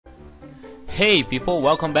Hey people,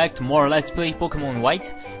 welcome back to more Let's Play Pokemon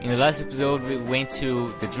White. In the last episode we went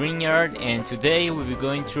to the Dream Yard, and today we'll be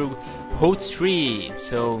going through Holt Tree.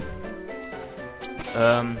 So,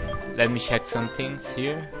 let me check some things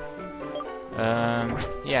here.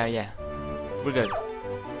 Yeah, we're good.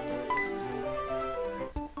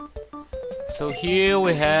 So here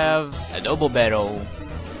we have a double battle,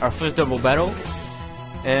 our first double battle.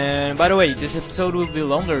 And by the way, this episode will be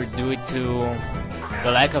longer due to the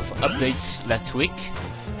lack of updates last week.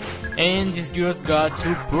 And this girl's got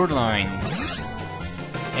two Purrlines,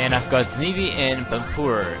 and I've got Snivy and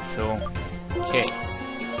Pampur. So, okay,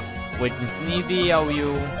 with Snivy I will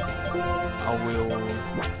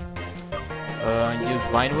use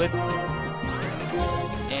Vine Whip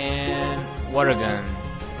and Water Gun.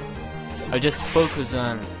 I'll just focus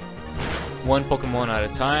on one Pokemon at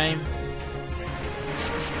a time.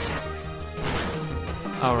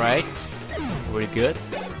 Alright, very good.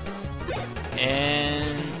 And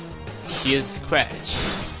here's Scratch,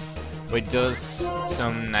 which does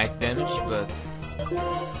some nice damage, but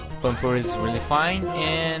Pampur is really fine.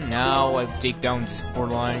 And now I take down this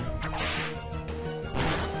Purrline,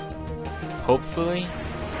 hopefully.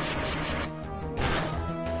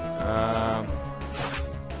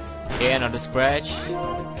 Okay, another Scratch,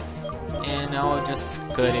 and now I'll just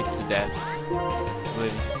cut it to death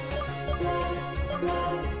with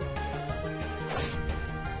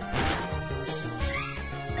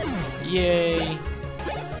yay!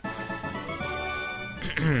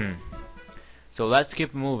 So let's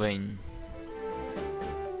keep moving.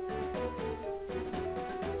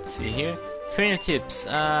 Let's see here. Trainer tips.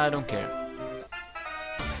 I don't care.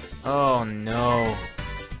 Oh no!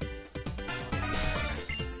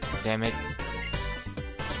 Damn it!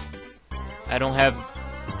 I don't have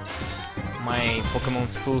my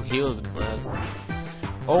Pokemon's full healed, but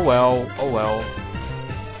oh well. Oh well.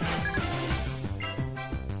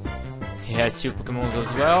 He has two Pokemon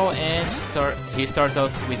as well, and he starts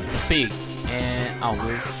out with the Pig, and I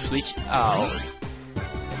will switch out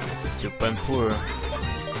to Pampur.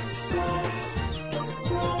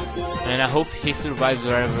 And I hope he survives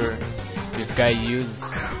wherever this guy uses.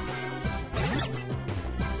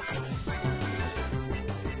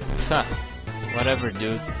 Huh, whatever,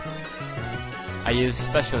 dude. I use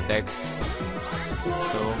special attacks,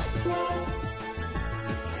 so.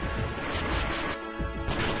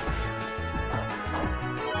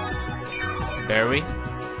 Barry?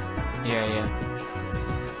 Yeah.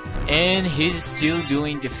 And he's still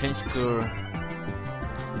doing defense cure,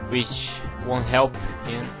 which won't help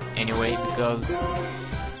him anyway because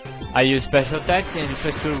I use special attacks and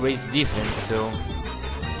defense cure raise defense, so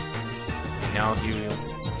now he will.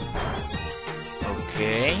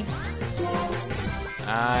 Okay.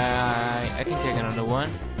 I can take another one.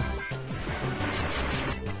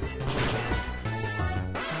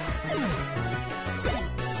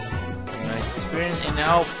 And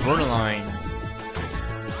now Purrline.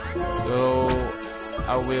 So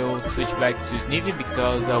I will switch back to Snivy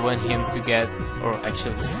because I want him to get, or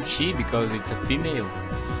actually she, because it's a female,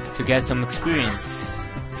 to get some experience.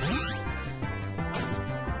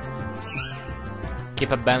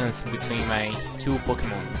 Keep a balance between my two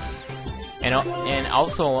Pokemons. And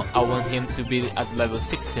also I want him to be at level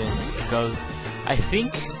 16 because I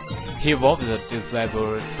think he evolved at this level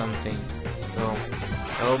or something. So,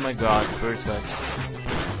 oh my god, first webs.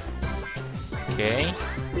 Okay.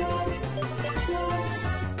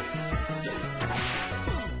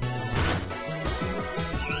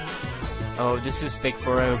 Oh, this is take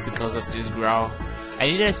forever because of this growl. I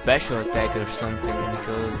need a special attack or something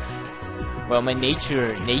because, well, my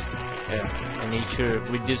nature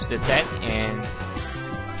reduced the attack and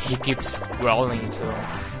he keeps growling, so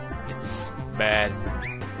it's bad.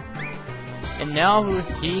 And now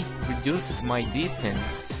he reduces my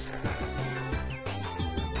defense.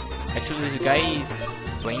 Actually, this guy is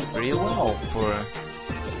playing pretty well for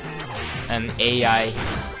an AI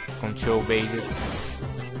control based,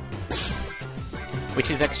 which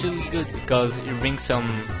is actually good because it brings some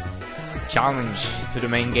challenge to the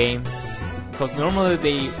main game. Because normally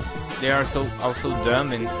they are also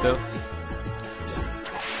dumb and stuff.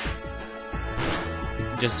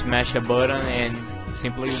 Just smash a button and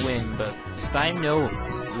simply win, but this time no,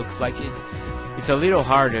 looks like it's a little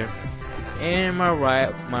harder. And my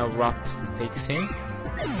Rock takes in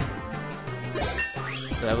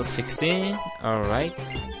level 16. Alright,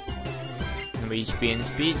 number HP and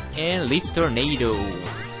speed, and Leaf Tornado.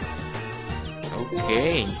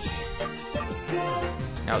 Okay,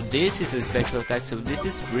 now this is a special attack, so this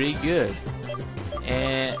is pretty good.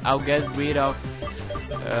 And I'll get rid of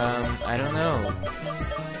I don't know,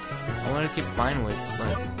 I want to keep Vine Whip,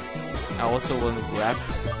 but I also want to grab.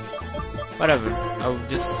 Whatever, I'll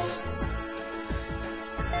just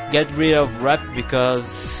get rid of rep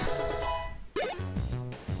because...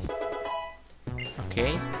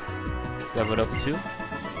 Okay, level up too.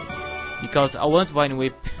 Because I want Vine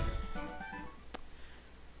Whip.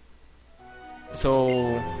 So...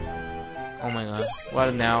 Oh my god,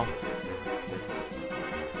 what now?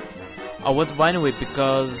 I want Vine Whip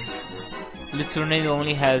because Leaf Tornado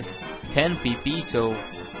only has 10 PP, so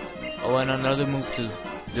I want another move to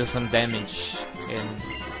do some damage and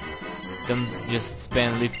don't just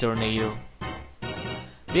spam Leaf Tornado.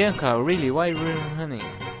 Bianca, really? Why running?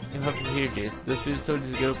 You have to hear this. Those people stole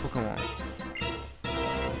this girl Pokemon.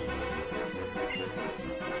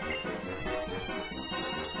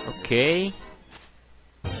 Okay.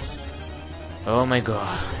 Oh my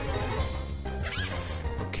god.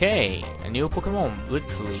 Okay, a new Pokemon,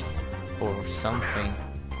 Blitzly, or something.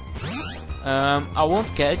 I won't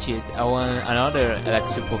catch it. I want another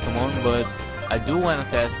electric Pokemon, but I do want to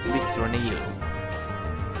test Leaf Tornado.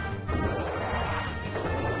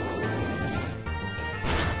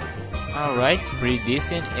 Alright, pretty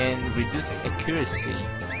decent and reduce accuracy.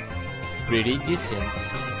 Pretty decent.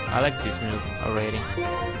 I like this move already.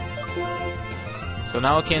 So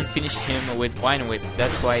now I can finish him with Vine Whip.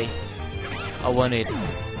 That's why I want it.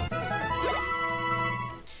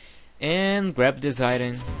 And grab this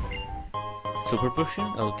item. Super Potion,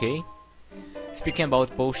 okay. Speaking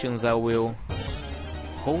about potions, I will...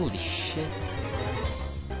 Holy shit.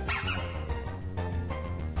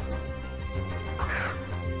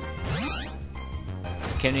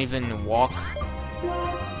 I can't even walk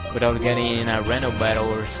without getting in a random battle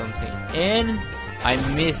or something. And I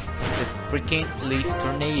missed the freaking Leaf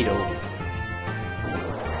Tornado.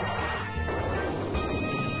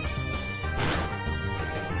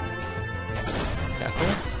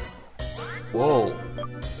 Tackle. Whoa.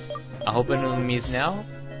 I hope I don't miss now.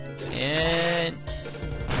 And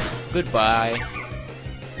goodbye.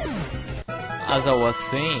 As I was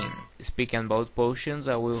saying, speaking about potions,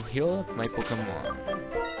 I will heal up my Pokemon.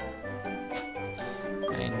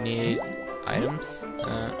 I need items.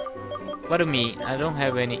 What do you mean? I don't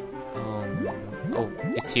have any. Oh,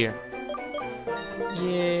 it's here.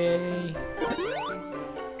 Yay!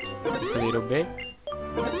 Just a little bit.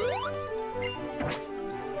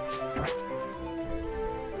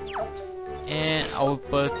 And I will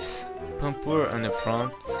put Pampur on the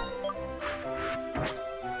front.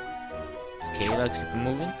 Okay, let's keep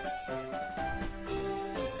moving.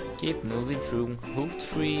 Keep moving through Hoop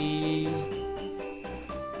Tree.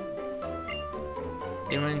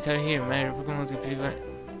 The ruins are here. My Pokemon is pretty.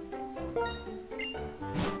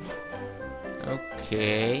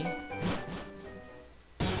 Okay.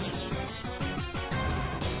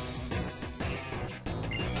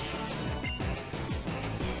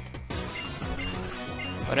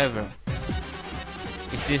 Whatever.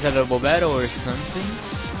 Is this a double battle or something?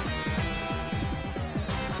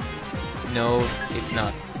 No, it's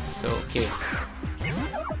not. So, okay.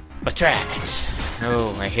 Attract!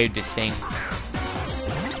 Oh, I hate this thing.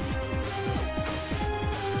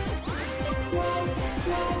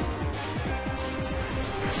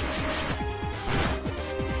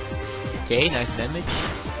 Okay, nice damage.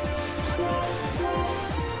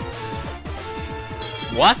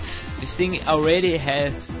 What? This thing already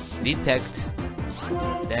has detect.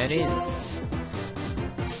 That is.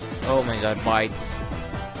 Oh my god, bite.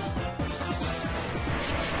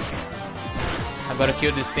 I gotta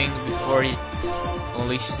kill this thing before it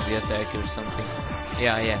unleashes the attack or something.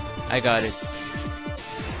 Yeah, I got it.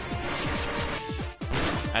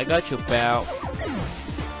 I got you, pal.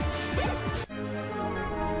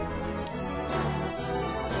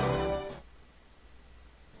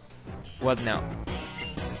 What now?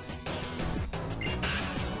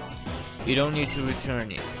 You don't need to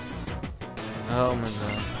return it. Oh my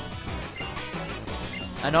god.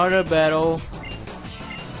 Another battle.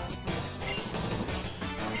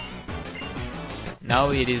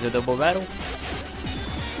 Now it is a double battle.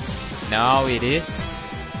 Now it is.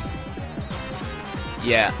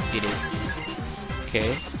 Yeah, it is.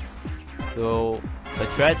 Okay. So,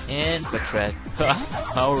 Patrat and Patrat.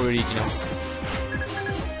 How original.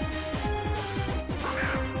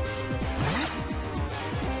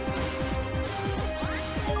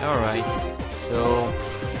 Alright, so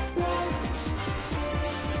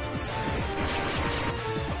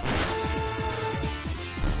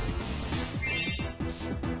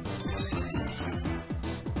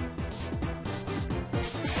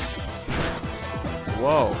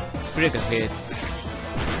whoa, pretty good hit.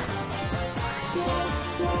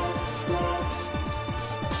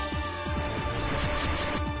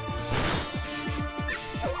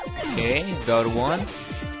 Okay, got one.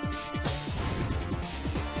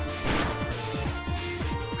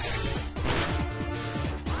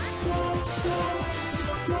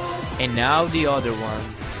 And now the other one.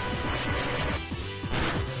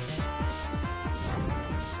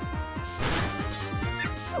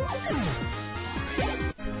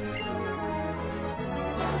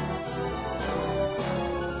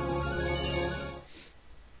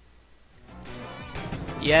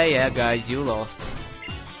 Yeah, guys, you lost.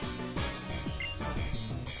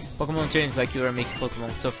 Pokemon trains like you are making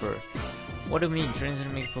Pokemon suffer. What do you mean, trains are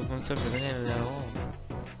making Pokemon suffer? They don't at all.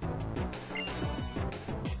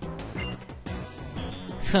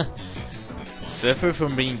 Suffer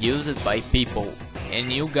from being used by people,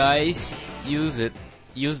 and you guys use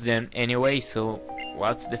them anyway, so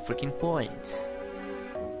what's the freaking point?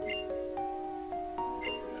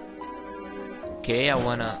 Okay, I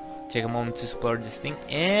wanna take a moment to explore this thing,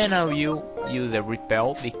 and I will use a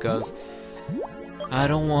repel because I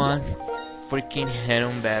don't want freaking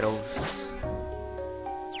head-on battles.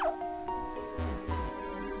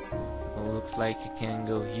 Oh, looks like I can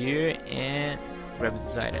go here and grab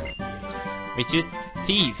this item, which is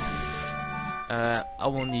Thief. I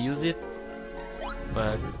won't use it,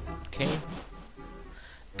 but okay.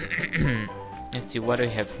 Let's see what I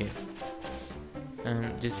have here.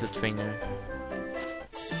 This is a trainer.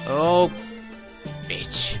 Oh,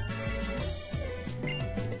 bitch.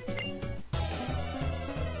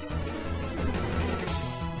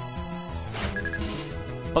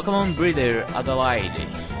 Pokemon Breeder Adelaide.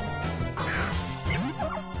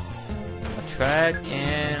 Attract,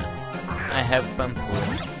 and I have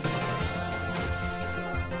Pamphlet.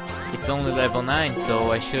 It's only level 9,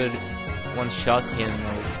 so I should one-shot him.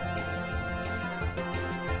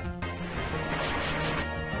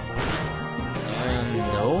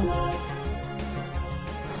 No.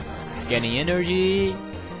 It's getting energy.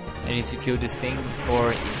 I need to kill this thing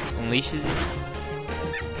before it unleashes it.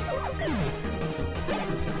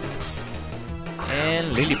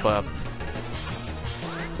 And Lillipup.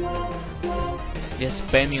 Just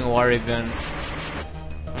spamming Oregon.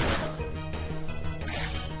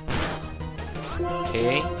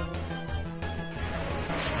 Okay.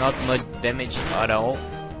 Not much damage at all.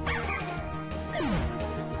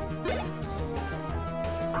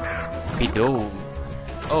 Pido.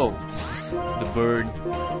 Oh, the bird.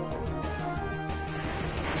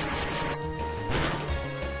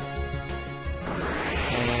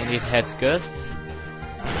 And it has gusts.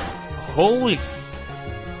 Holy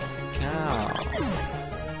cow.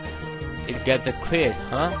 It gets a crit,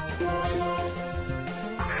 huh?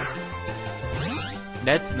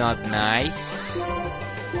 That's not nice.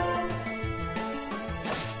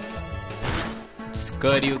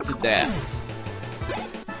 Scud you to death.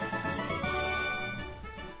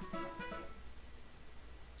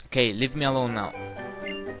 Okay, leave me alone now.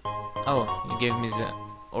 Oh, you gave me the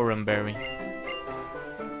Oran Berry.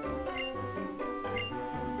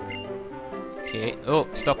 Okay. Oh,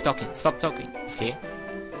 stop talking. Stop talking. Okay.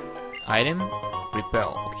 Item,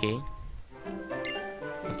 repel. Okay.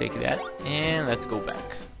 I'll take that and let's go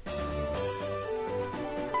back.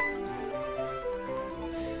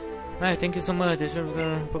 Right, thank you so much.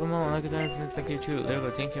 Pokemon, like that. Thank you too. There we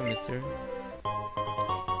go. Thank you, Mr.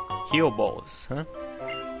 Heal balls, huh?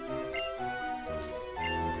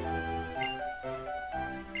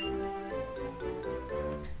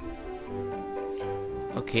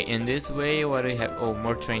 Okay, in this way, what do we have? Oh,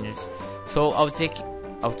 more trainers. So I'll take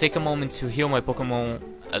a moment to heal my Pokemon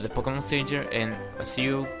at the Pokemon Center, and I'll see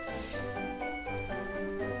you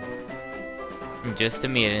in just a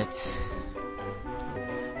minute.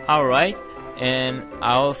 Alright, and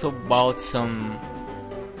I also bought some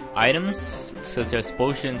items such as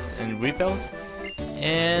potions and repels.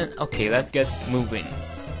 And okay, let's get moving.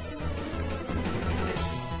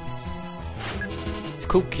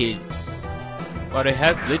 Cool Kid. What I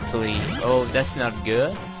have literally. Oh, that's not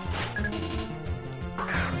good.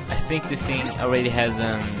 I think this thing already has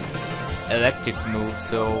an electric move,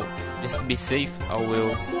 so just to be safe, I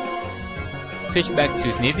will switch back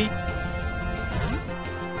to Snivy.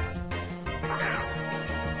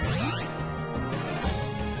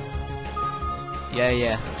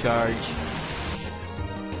 Yeah, charge.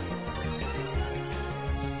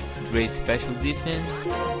 Great special defense,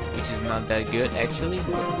 which is not that good actually.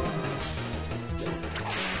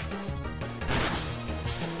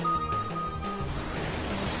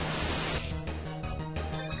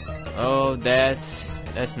 Oh, that's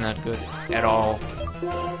not good at all.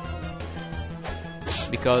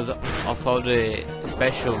 Because of all the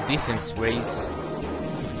special defense raise.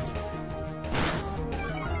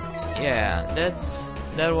 Yeah, that's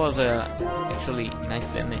That was actually nice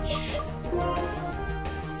damage.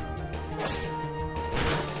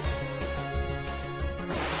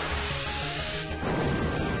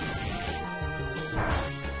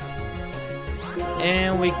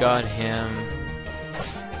 And we got him.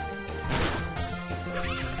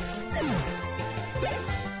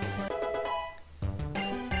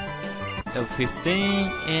 Level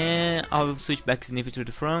 15, and I'll switch back Sniffy to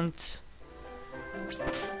the front.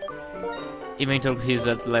 Even though he's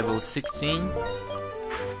at level 16.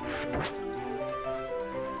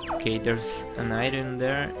 Okay, there's an item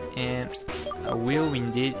there, and I will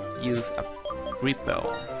indeed use a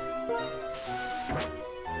repel.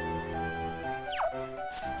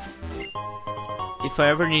 If I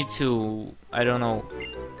ever need to, I don't know,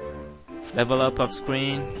 level up off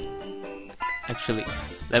screen, actually,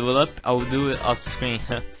 level up, I'll do it off screen.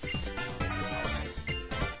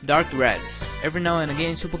 Dark Grass. Every now and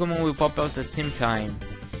again, two Pokemon will pop out at the same time.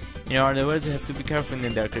 In other words, you have to be careful in the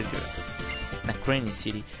Darker Grass, Nacrane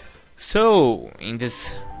City. So, in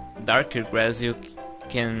this Darker Grass, you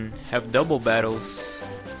can have double battles.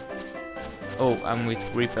 Oh, I'm with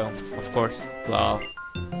Repel, of course. Blah.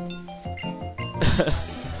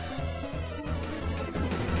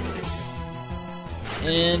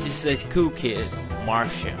 And this is a cool kid,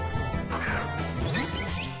 Martian.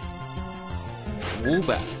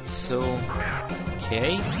 Woobat, so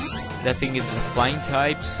okay. That thing is a flying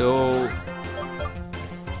type, so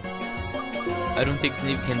I don't think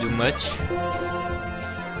Sniv can do much.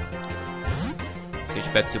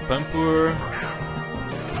 Switch back to Pampur.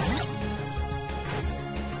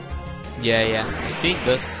 Yeah, you see,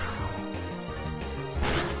 Dust.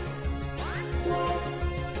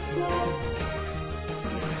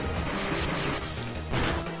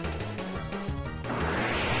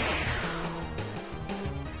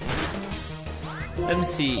 Let me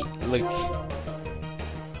see, look.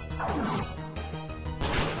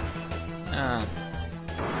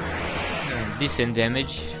 Decent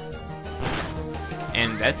damage.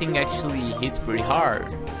 And that thing actually hits pretty hard.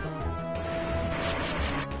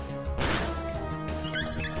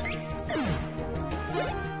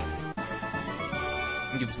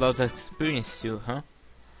 Gives lots of experience too, huh?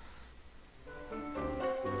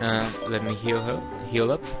 Let me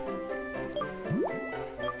heal up.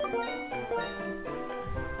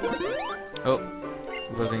 Oh,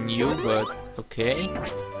 it wasn't you, but okay.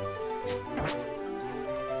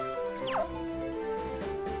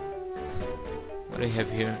 What do I have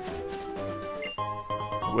here?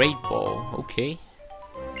 Great Ball, okay.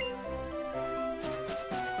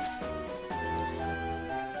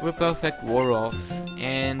 Repel effect wore off,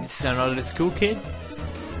 and this is another school kid.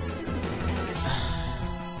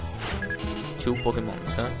 Two Pokemon,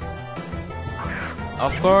 huh?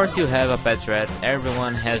 Of course you have a pet rat,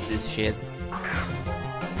 everyone has this shit.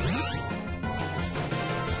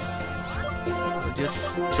 I'll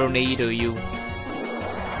just tornado you.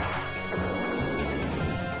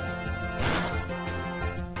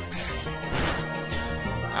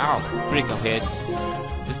 Ow, critical hits.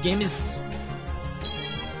 This game is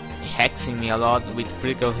hexing me a lot with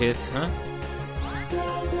critical hits, huh?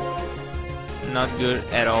 Not good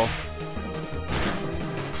at all.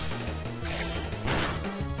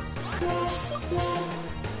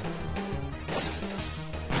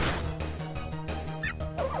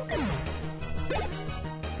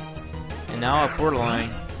 And now a port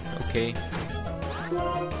line. Okay.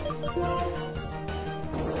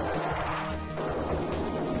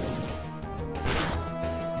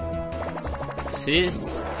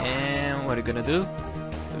 Assists, and what are you gonna do?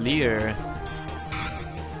 Leer.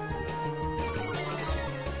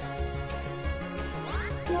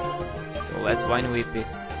 So let's Vine Whip it.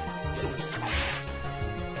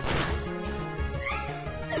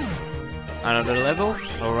 Another level,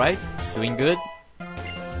 alright, doing good.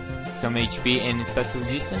 Some HP and special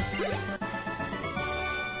defense.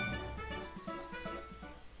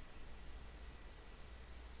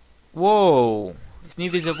 Whoa!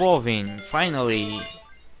 Sniv is evolving, finally!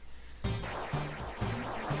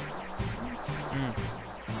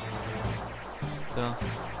 So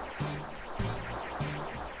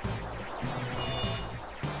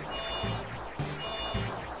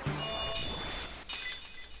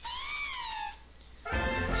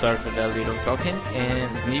sorry for that little talking,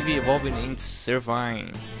 and Snivy evolving into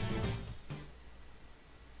Servine.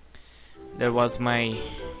 There was my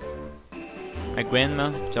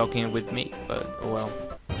grandma talking with me, but oh well.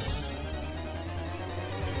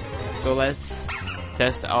 So let's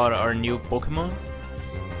test out our new Pokemon,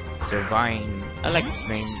 Servine. I like its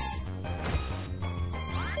name.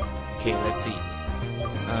 Okay, let's see.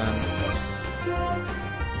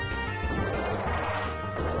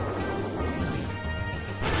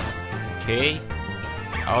 Okay,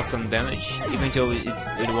 awesome damage, even though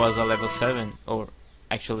it was a level 7, or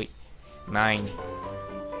actually 9.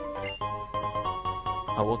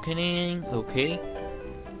 Awakening, okay.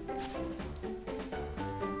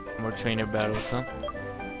 More trainer battles, huh?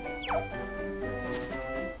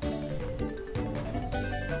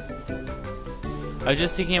 I was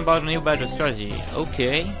just thinking about a new battle strategy.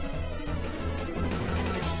 Okay.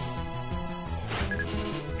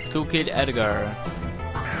 School Kid Edgar.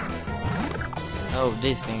 Oh,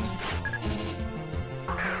 this thing.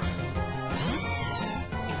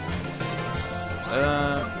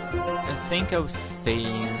 I think I'll stay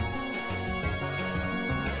in.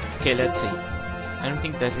 Okay, let's see. I don't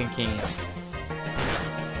think that thing can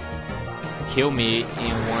kill me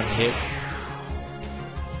in one hit.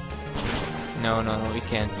 No, it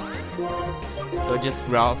can't. So just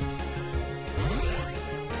Growth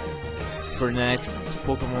for next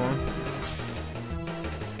Pokemon.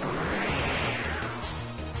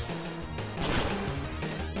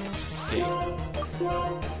 Okay.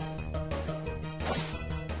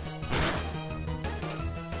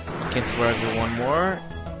 I can survive one more.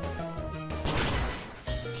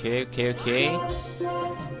 Okay.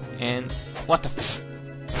 And what the f—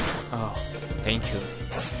 oh, thank you.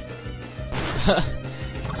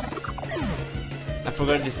 I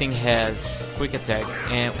forgot this thing has quick attack,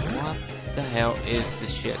 and what the hell is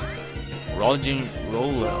this shit? Raging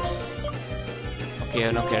Roller. Okay,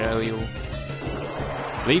 I don't care, I will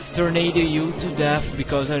leave Tornado you to death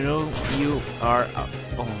because I know you are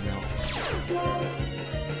oh no.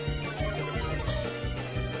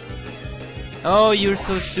 Oh, you're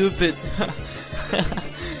so stupid.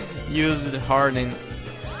 Use Harden.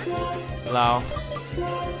 Wow.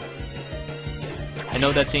 I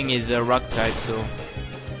know that thing is a rock type, so,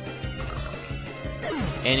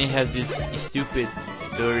 and it has this stupid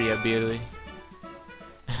story ability.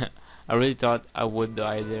 I really thought I would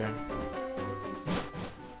die there.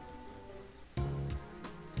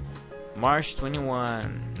 March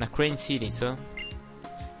 21, Nacrane City, so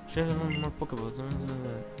more Pokeballs.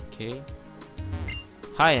 Okay.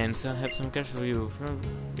 Hi, Amsa. Have some cash for you.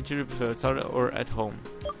 Which you prefer, outside or at home?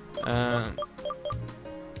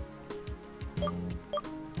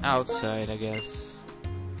 Outside, I guess.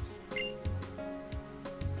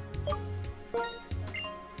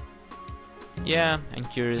 Yeah, I'm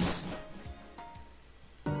curious.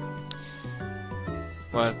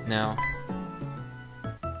 What now?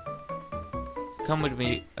 Come with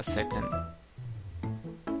me a second.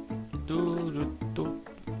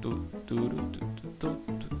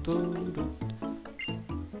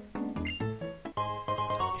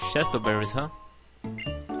 Chesto berries, huh?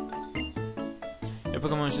 Your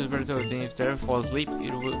Pokemon is very tough. If they fall asleep,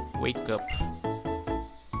 it will wake up.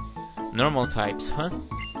 Normal types, huh?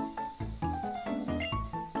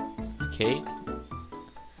 Okay.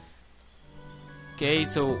 Okay,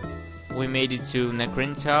 so we made it to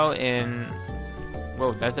Necrintal, and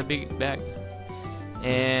whoa, that's a big bag.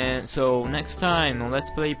 And so next time on Let's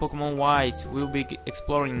Play Pokemon White, we'll be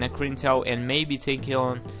exploring Necrintal and maybe taking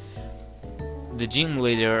on the gym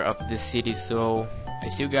leader of the city. So I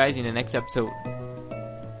see you guys in the next episode.